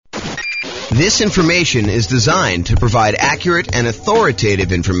This information is designed to provide accurate and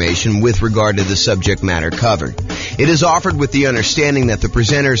authoritative information with regard to the subject matter covered. It is offered with the understanding that the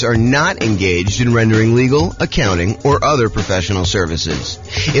presenters are not engaged in rendering legal, accounting, or other professional services.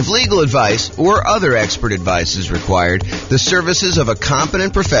 If legal advice or other expert advice is required, the services of a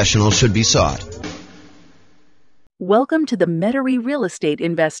competent professional should be sought. Welcome to the Metairie Real Estate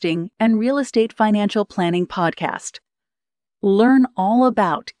Investing and Real Estate Financial Planning Podcast. Learn all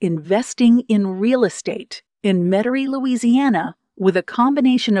about investing in real estate in Metairie, Louisiana, with a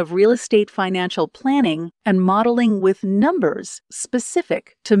combination of real estate financial planning and modeling with numbers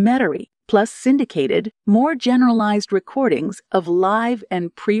specific to Metairie, plus syndicated, more generalized recordings of live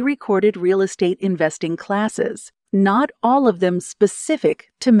and pre-recorded real estate investing classes, not all of them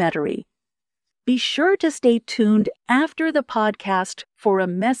specific to Metairie. Be sure to stay tuned after the podcast for a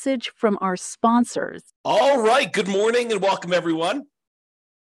message from our sponsors. All right. Good morning and welcome, everyone.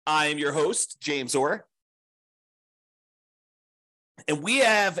 I am your host, James Orr. And we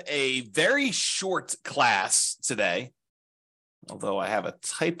have a very short class today, although I have a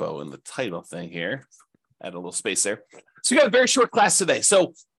typo in the title thing here. Add a little space there. So we got a very short class today.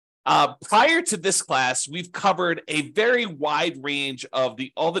 So prior to this class, we've covered a very wide range of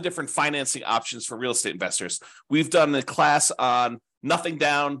all the different financing options for real estate investors. We've done a class on nothing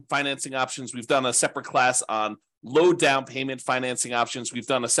down financing options. We've done a separate class on low down payment financing options. We've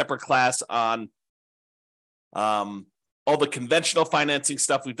done a separate class on all the conventional financing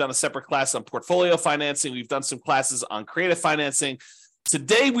stuff. We've done a separate class on portfolio financing. We've done some classes on creative financing.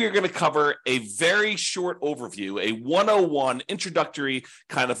 Today, we are going to cover a very short overview, a 101 introductory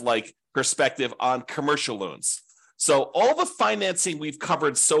kind of like perspective on commercial loans. So all the financing we've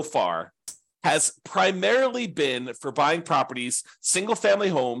covered so far has primarily been for buying properties, single-family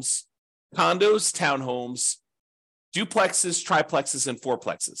homes, condos, townhomes, duplexes, triplexes, and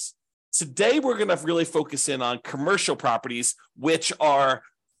fourplexes. Today, we're going to really focus in on commercial properties, which are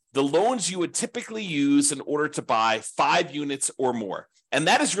the loans you would typically use in order to buy 5 units or more. And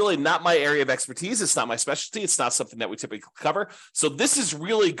that is really not my area of expertise. It's not my specialty. It's not something that we typically cover. So this is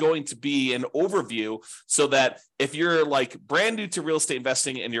really going to be an overview so that if you're like brand new to real estate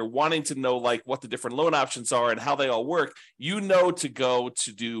investing and you're wanting to know like what the different loan options are and how they all work, you know to go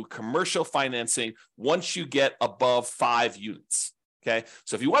to do commercial financing once you get above 5 units. Okay,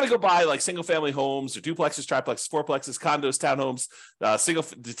 so if you want to go buy like single-family homes or duplexes, triplexes, fourplexes, condos, townhomes,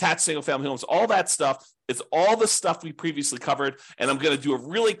 detached single-family homes, all that stuff, it's all the stuff we previously covered. And I'm going to do a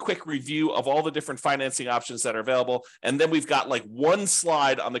really quick review of all the different financing options that are available. And then we've got like one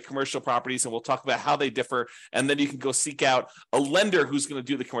slide on the commercial properties, and we'll talk about how they differ. And then you can go seek out a lender who's going to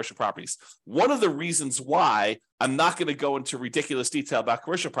do the commercial properties. One of the reasons why I'm not going to go into ridiculous detail about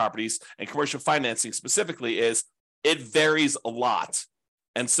commercial properties and commercial financing specifically is it varies a lot.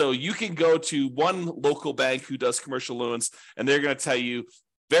 And so you can go to one local bank who does commercial loans, and they're going to tell you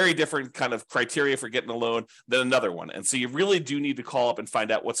very different kind of criteria for getting a loan than another one. And so you really do need to call up and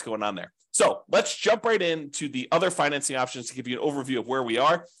find out what's going on there. So let's jump right into the other financing options to give you an overview of where we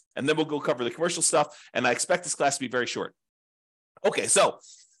are, and then we'll go cover the commercial stuff. And I expect this class to be very short. Okay, so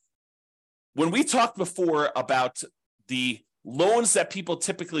when we talked before about the loans that people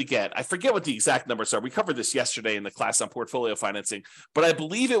typically get, I forget what the exact numbers are. We covered this yesterday in the class on portfolio financing, but I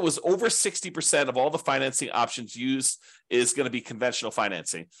believe it was over 60% of all the financing options used is going to be conventional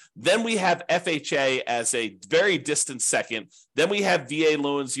financing. Then we have FHA as a very distant second. Then we have VA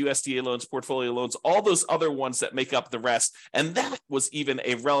loans, USDA loans, portfolio loans, all those other ones that make up the rest. And that was even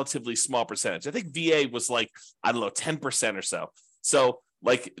a relatively small percentage. I think VA was like, 10% or so. So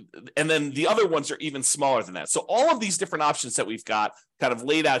and then the other ones are even smaller than that. So all of these different options that we've got kind of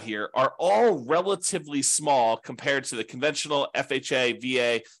laid out here are all relatively small compared to the conventional FHA,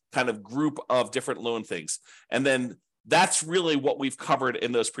 VA kind of group of different loan things. And then that's really what we've covered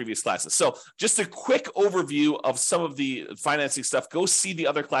in those previous classes. So just a quick overview of some of the financing stuff. Go see the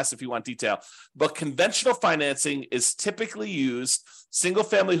other class if you want detail. But conventional financing is typically used single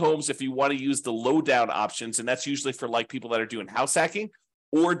family homes if you want to use the low down options. And that's usually for like people that are doing house hacking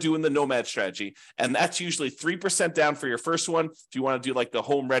or doing the nomad strategy. And that's usually 3% down for your first one if you want to do like the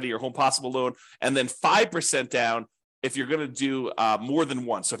home ready or home possible loan, and then 5% down if you're going to do more than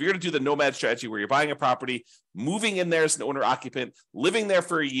one. So if you're going to do the nomad strategy where you're buying a property, moving in there as an owner occupant, living there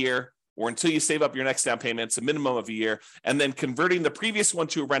for a year, or until you save up your next down payment, it's a minimum of a year, and then converting the previous one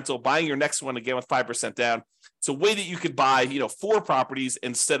to a rental, buying your next one again with 5% down. It's a way that you could buy, 4 properties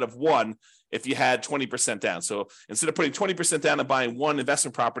instead of one if you had 20% down. So instead of putting 20% down and buying one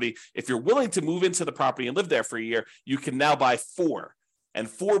investment property, if you're willing to move into the property and live there for a year, you can now buy 4. And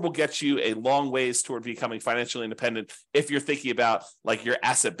 4 will get you a long ways toward becoming financially independent if you're thinking about like your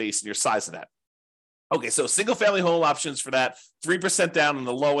asset base and your size of that. Okay, so single family home options for that, 3% down on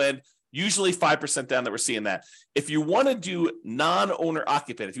the low end, usually 5% down that we're seeing that. If you want to do non-owner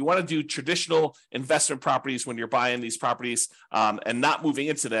occupant, if you want to do traditional investment properties when you're buying these properties and not moving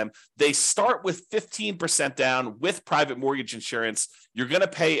into them, they start with 15% down with private mortgage insurance. You're going to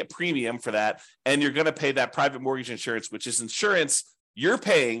pay a premium for that, and you're going to pay that private mortgage insurance, which is insurance you're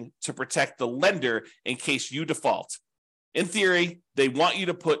paying to protect the lender in case you default. In theory, they want you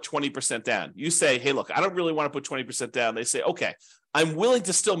to put 20% down. You say, hey, look, I don't really want to put 20% down. They say, okay, I'm willing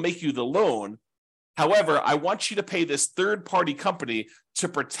to still make you the loan. However, I want you to pay this third-party company to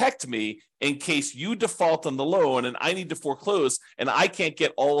protect me in case you default on the loan and I need to foreclose and I can't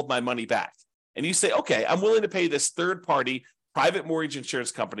get all of my money back. And you say, okay, I'm willing to pay this third-party private mortgage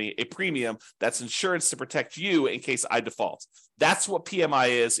insurance company a premium that's insurance to protect you in case I default. That's what PMI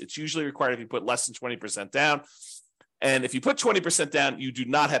is. It's usually required if you put less than 20% down. And if you put 20% down, you do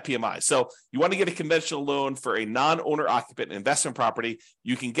not have PMI. So you want to get a conventional loan for a non-owner occupant investment property.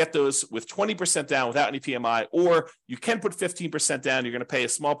 You can get those with 20% down without any PMI, or you can put 15% down. You're going to pay a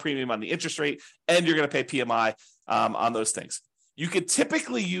small premium on the interest rate, and you're going to pay PMI on those things. You could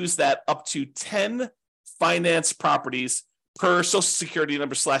typically use that up to 10 finance properties per Social Security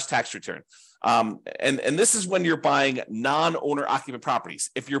number / tax return. And this is when you're buying non-owner occupant properties.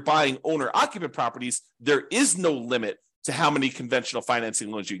 If you're buying owner occupant properties, there is no limit to how many conventional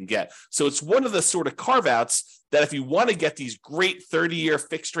financing loans you can get. So it's one of the sort of carve outs that if you want to get these great 30-year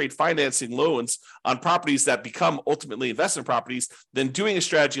fixed rate financing loans on properties that become ultimately investment properties, then doing a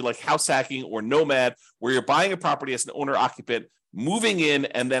strategy like house hacking or Nomad, where you're buying a property as an owner occupant, moving in,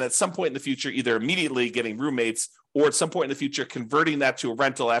 and then at some point in the future, either immediately getting roommates or at some point in the future, converting that to a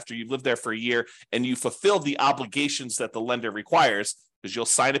rental after you've lived there for a year and you fulfill the obligations that the lender requires, because you'll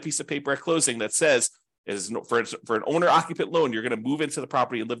sign a piece of paper at closing that says, for an owner-occupant loan, you're going to move into the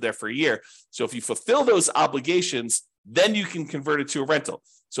property and live there for a year. So if you fulfill those obligations, then you can convert it to a rental.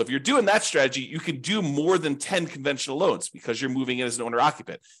 So if you're doing that strategy, you can do more than 10 conventional loans because you're moving in as an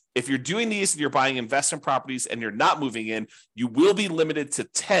owner-occupant. If you're doing these and you're buying investment properties and you're not moving in, you will be limited to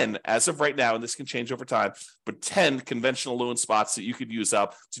 10 as of right now, and this can change over time, but 10 conventional loan spots that you could use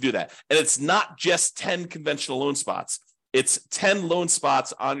up to do that. And it's not just 10 conventional loan spots. It's 10 loan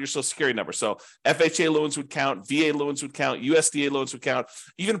spots on your Social Security number. So FHA loans would count, VA loans would count, USDA loans would count,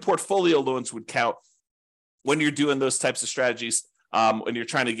 even portfolio loans would count when you're doing those types of strategies, when you're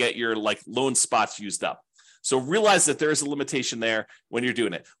trying to get your like loan spots used up. So realize that there is a limitation there when you're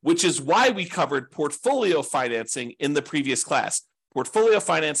doing it, which is why we covered portfolio financing in the previous class. Portfolio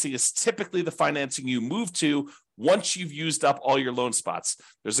financing is typically the financing you move to once you've used up all your loan spots.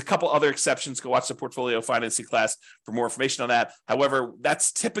 There's a couple other exceptions. Go watch the portfolio financing class for more information on that. However,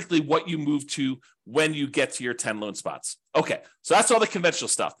 that's typically what you move to when you get to your 10 loan spots. Okay, so that's all the conventional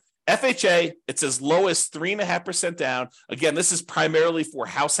stuff. FHA, it's as low as 3.5% down. Again, this is primarily for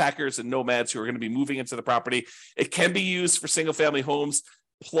house hackers and nomads who are going to be moving into the property. It can be used for single-family homes,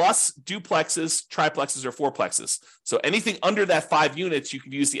 plus duplexes, triplexes, or fourplexes. So anything under that 5 units, you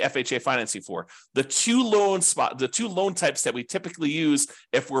can use the FHA financing for. The two loan types that we typically use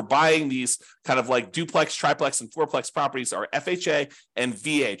if we're buying these kind of like duplex, triplex, and fourplex properties are FHA and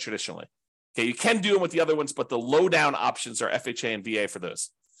VA traditionally. Okay, you can do them with the other ones, but the low down options are FHA and VA for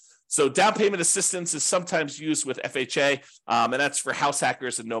those. So down payment assistance is sometimes used with FHA, and that's for house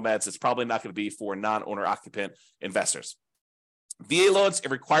hackers and nomads. It's probably not going to be for non-owner occupant investors. VA loans,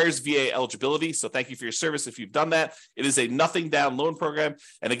 it requires VA eligibility. So thank you for your service if you've done that. It is a nothing down loan program.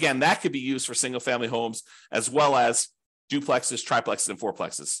 And again, that could be used for single family homes as well as duplexes, triplexes, and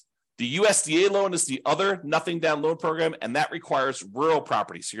fourplexes. The USDA loan is the other nothing down loan program, and that requires rural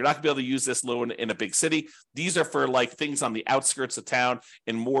property. So you're not going to be able to use this loan in a big city. These are for like things on the outskirts of town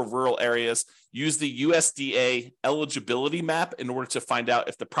in more rural areas. Use the USDA eligibility map in order to find out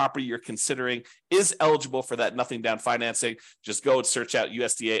if the property you're considering is eligible for that nothing down financing. Just go and search out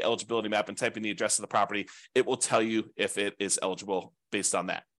USDA eligibility map and type in the address of the property. It will tell you if it is eligible based on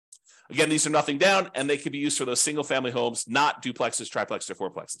that. Again, these are nothing down, and they can be used for those single-family homes, not duplexes, triplexes, or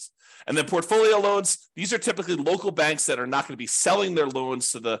fourplexes. And then portfolio loans, these are typically local banks that are not going to be selling their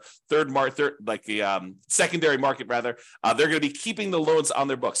loans to the secondary market, rather. They're going to be keeping the loans on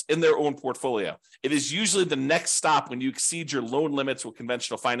their books in their own portfolio. It is usually the next stop when you exceed your loan limits with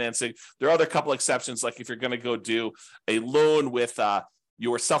conventional financing. There are other couple exceptions, like if you're going to go do a loan with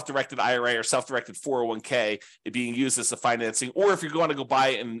your self-directed IRA or self-directed 401k being used as a financing, or if you're going to go buy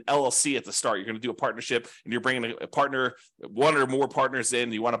an LLC at the start, you're going to do a partnership and you're bringing a partner, one or more partners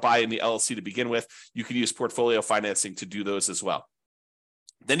in, you want to buy in the LLC to begin with, you can use portfolio financing to do those as well.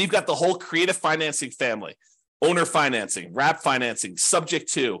 Then you've got the whole creative financing family, owner financing, wrap financing,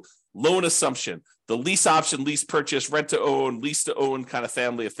 subject to, loan assumption, the lease option, lease purchase, rent to own, lease to own kind of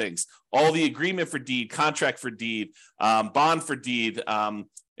family of things. All the agreement for deed, contract for deed, bond for deed,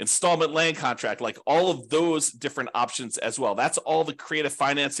 installment land contract, like all of those different options as well. That's all the creative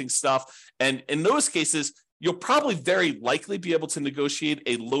financing stuff. And in those cases, you'll probably very likely be able to negotiate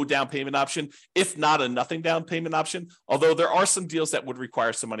a low down payment option, if not a nothing down payment option, although there are some deals that would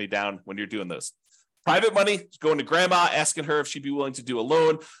require some money down when you're doing those. Private money, going to grandma, asking her if she'd be willing to do a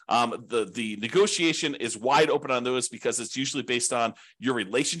loan. The negotiation is wide open on those because it's usually based on your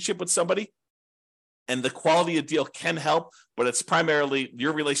relationship with somebody. And the quality of deal can help, but it's primarily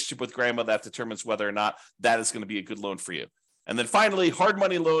your relationship with grandma that determines whether or not that is going to be a good loan for you. And then finally, hard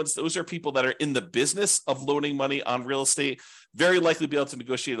money loans. Those are people that are in the business of loaning money on real estate, very likely be able to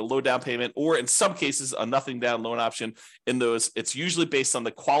negotiate a low down payment, or in some cases, a nothing down loan option. In those, it's usually based on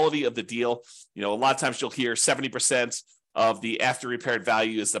the quality of the deal. You know, a lot of times you'll hear 70% of the after repaired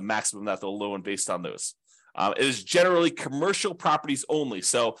value is the maximum that they'll loan based on those. It is generally commercial properties only.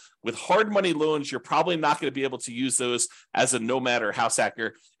 So with hard money loans, you're probably not going to be able to use those as a nomad or house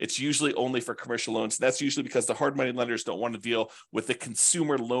hacker. It's usually only for commercial loans. That's usually because the hard money lenders don't want to deal with the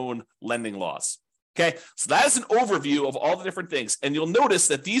consumer loan lending laws. Okay, so that is an overview of all the different things. And you'll notice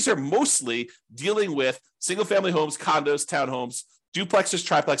that these are mostly dealing with single family homes, condos, townhomes, duplexes,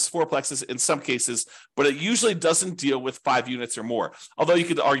 triplexes, fourplexes in some cases, but it usually doesn't deal with 5 units or more. Although you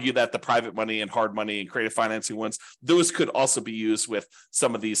could argue that the private money and hard money and creative financing ones, those could also be used with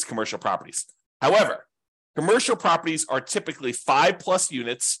some of these commercial properties. However, commercial properties are typically 5+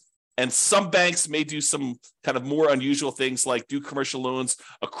 units, and some banks may do some kind of more unusual things like do commercial loans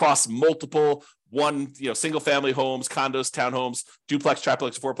across multiple single family homes, condos, townhomes, duplex,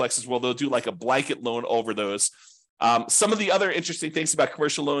 triplex, fourplexes. Well, they'll do like a blanket loan over those. Some of the other interesting things about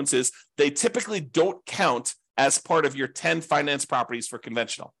commercial loans is they typically don't count as part of your 10 finance properties for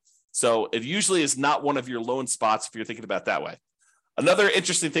conventional. So it usually is not one of your loan spots if you're thinking about it that way. Another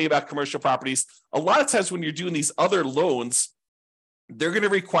interesting thing about commercial properties, a lot of times when you're doing these other loans, they're going to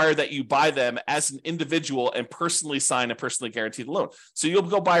require that you buy them as an individual and personally sign and personally guarantee the loan. So you'll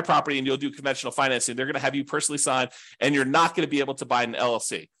go buy a property and you'll do conventional financing. They're going to have you personally sign, and you're not going to be able to buy an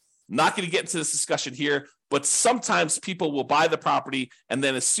LLC. Not going to get into this discussion here, but sometimes people will buy the property, and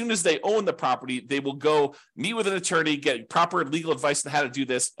then as soon as they own the property, they will go meet with an attorney, get proper legal advice on how to do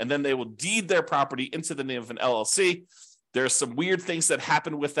this, and then they will deed their property into the name of an LLC. There's some weird things that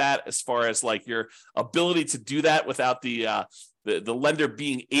happen with that as far as like your ability to do that without the lender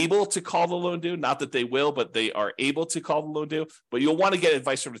being able to call the loan due. Not that they will, but they are able to call the loan due. But you'll want to get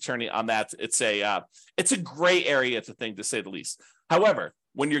advice from an attorney on that. It's a gray area to say the least. However,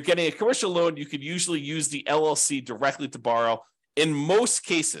 when you're getting a commercial loan, you could usually use the LLC directly to borrow. In most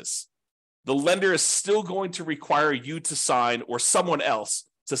cases, the lender is still going to require you to sign or someone else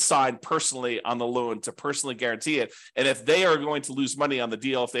to sign personally on the loan to personally guarantee it. And if they are going to lose money on the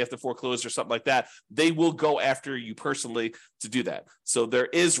deal, if they have to foreclose or something like that, they will go after you personally to do that. So there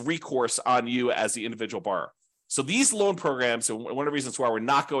is recourse on you as the individual borrower. So these loan programs, and one of the reasons why we're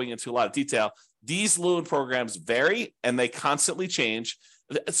not going into a lot of detail, these loan programs vary and they constantly change.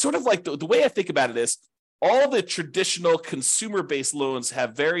 It's sort of like the way I think about it is all the traditional consumer-based loans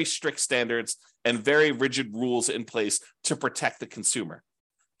have very strict standards and very rigid rules in place to protect the consumer.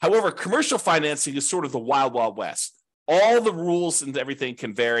 However, commercial financing is sort of the wild, wild west. All the rules and everything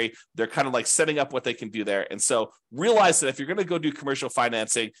can vary. They're kind of like setting up what they can do there. And so realize that if you're going to go do commercial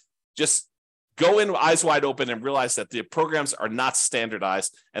financing, just go in eyes wide open and realize that the programs are not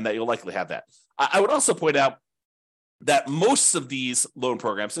standardized and that you'll likely have that. I would also point out that most of these loan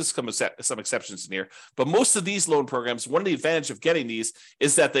programs, there's some exceptions in here, but most of these loan programs, one of the advantages of getting these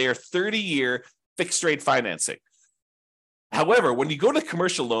is that they are 30-year fixed rate financing. However, when you go to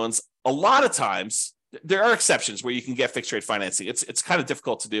commercial loans, a lot of times there are exceptions where you can get fixed rate financing. It's kind of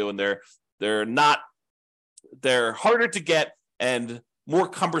difficult to do, and they're harder to get and more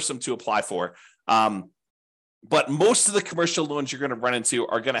cumbersome to apply for. But most of the commercial loans you're going to run into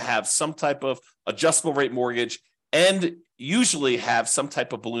are going to have some type of adjustable rate mortgage and usually have some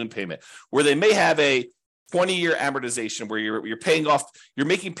type of balloon payment where they may have a 20-year amortization where you're paying off, you're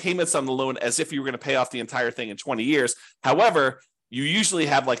making payments on the loan as if you were going to pay off the entire thing in 20 years. However, you usually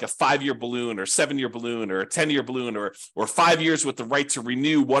have like a 5-year balloon or 7-year balloon or a 10-year balloon or 5 years with the right to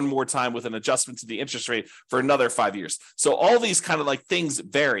renew one more time with an adjustment to the interest rate for another 5 years. So all these kind of like things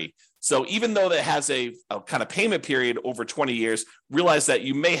vary. So even though that has a kind of payment period over 20 years, realize that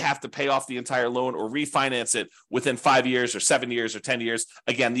you may have to pay off the entire loan or refinance it within 5 years or 7 years or 10 years.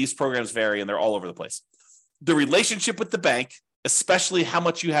 Again, these programs vary and they're all over the place. The relationship with the bank especially how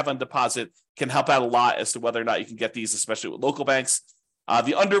much you have on deposit, can help out a lot as to whether or not you can get these, especially with local banks.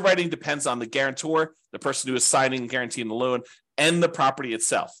 The underwriting depends on the guarantor, the person who is signing and guaranteeing the loan, and the property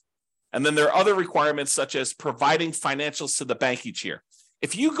itself. And then there are other requirements such as providing financials to the bank each year.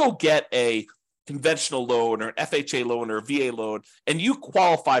 If you go get a conventional loan or an FHA loan or a VA loan and you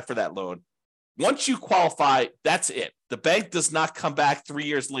qualify for that loan, once you qualify, that's it. The bank does not come back 3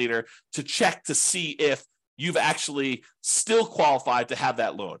 years later to check to see if you've actually still qualified to have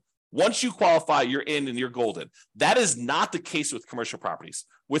that loan. Once you qualify, you're in and you're golden. That is not the case with commercial properties.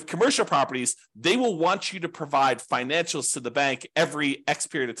 With commercial properties, they will want you to provide financials to the bank every X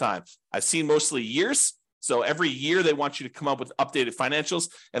period of time. I've seen mostly years. So every year they want you to come up with updated financials,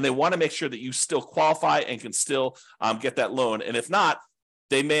 and they want to make sure that you still qualify and can still get that loan. And if not,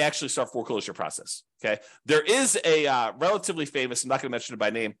 they may actually start foreclosure process. Okay. There is a relatively famous, I'm not going to mention it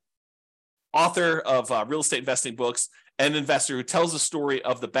by name, author of real estate investing books, an investor who tells the story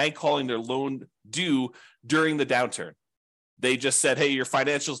of the bank calling their loan due during the downturn. They just said, hey, your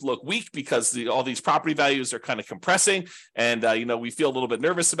financials look weak because all these property values are kind of compressing. And, we feel a little bit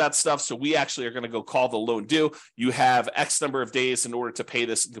nervous about stuff. So we actually are going to go call the loan due. You have X number of days in order to pay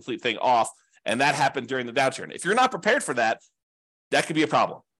this complete thing off. And that happened during the downturn. If you're not prepared for that, that could be a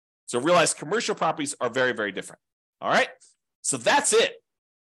problem. So realize commercial properties are very, very different. All right. So that's it.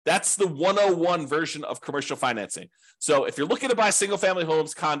 That's the 101 version of commercial financing. So if you're looking to buy single family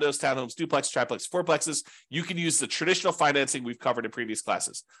homes, condos, townhomes, duplex, triplex, fourplexes, you can use the traditional financing we've covered in previous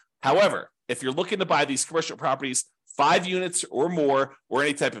classes. However, if you're looking to buy these commercial properties, 5 units or more, or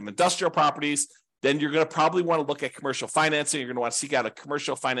any type of industrial properties, then you're going to probably want to look at commercial financing. You're going to want to seek out a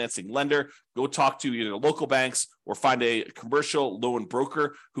commercial financing lender. Go talk to either local banks or find a commercial loan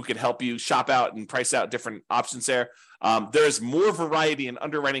broker who can help you shop out and price out different options there. There's more variety in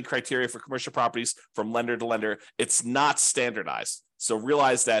underwriting criteria for commercial properties from lender to lender. It's not standardized. So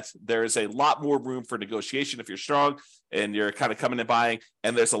realize that there is a lot more room for negotiation if you're strong and you're kind of coming and buying.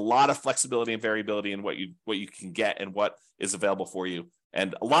 And there's a lot of flexibility and variability in what you can get and what is available for you.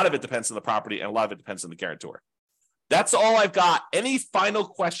 And a lot of it depends on the property and a lot of it depends on the guarantor. That's all I've got. Any final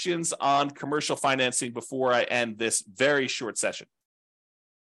questions on commercial financing before I end this very short session?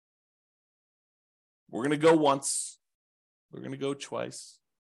 We're going to go once. We're going to go twice.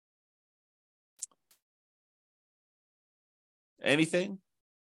 Anything?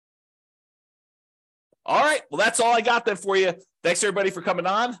 All right. Well, that's all I got then for you. Thanks, everybody, for coming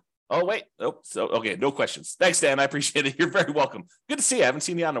on. Oh, wait. Oh, so, okay. No questions. Thanks, Dan. I appreciate it. You're very welcome. Good to see you. I haven't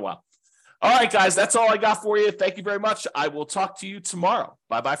seen you in a while. All right, guys. That's all I got for you. Thank you very much. I will talk to you tomorrow.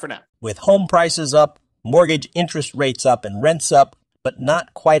 Bye-bye for now. With home prices up, mortgage interest rates up, and rents up, but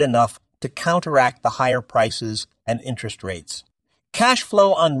not quite enough to counteract the higher prices and interest rates. Cash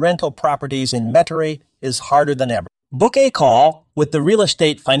flow on rental properties in Metairie is harder than ever. Book a call with the Real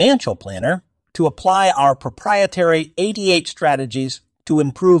Estate Financial Planner to apply our proprietary 88 strategies to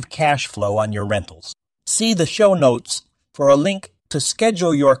improve cash flow on your rentals. See the show notes for a link to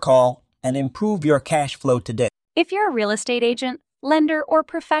schedule your call and improve your cash flow today. If you're a real estate agent, lender, or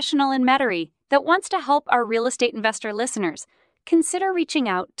professional in Metairie that wants to help our real estate investor listeners, consider reaching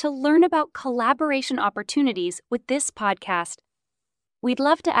out to learn about collaboration opportunities with this podcast. We'd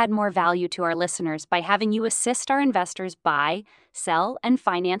love to add more value to our listeners by having you assist our investors buy, sell, and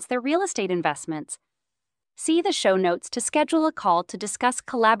finance their real estate investments. See the show notes to schedule a call to discuss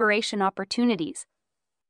collaboration opportunities.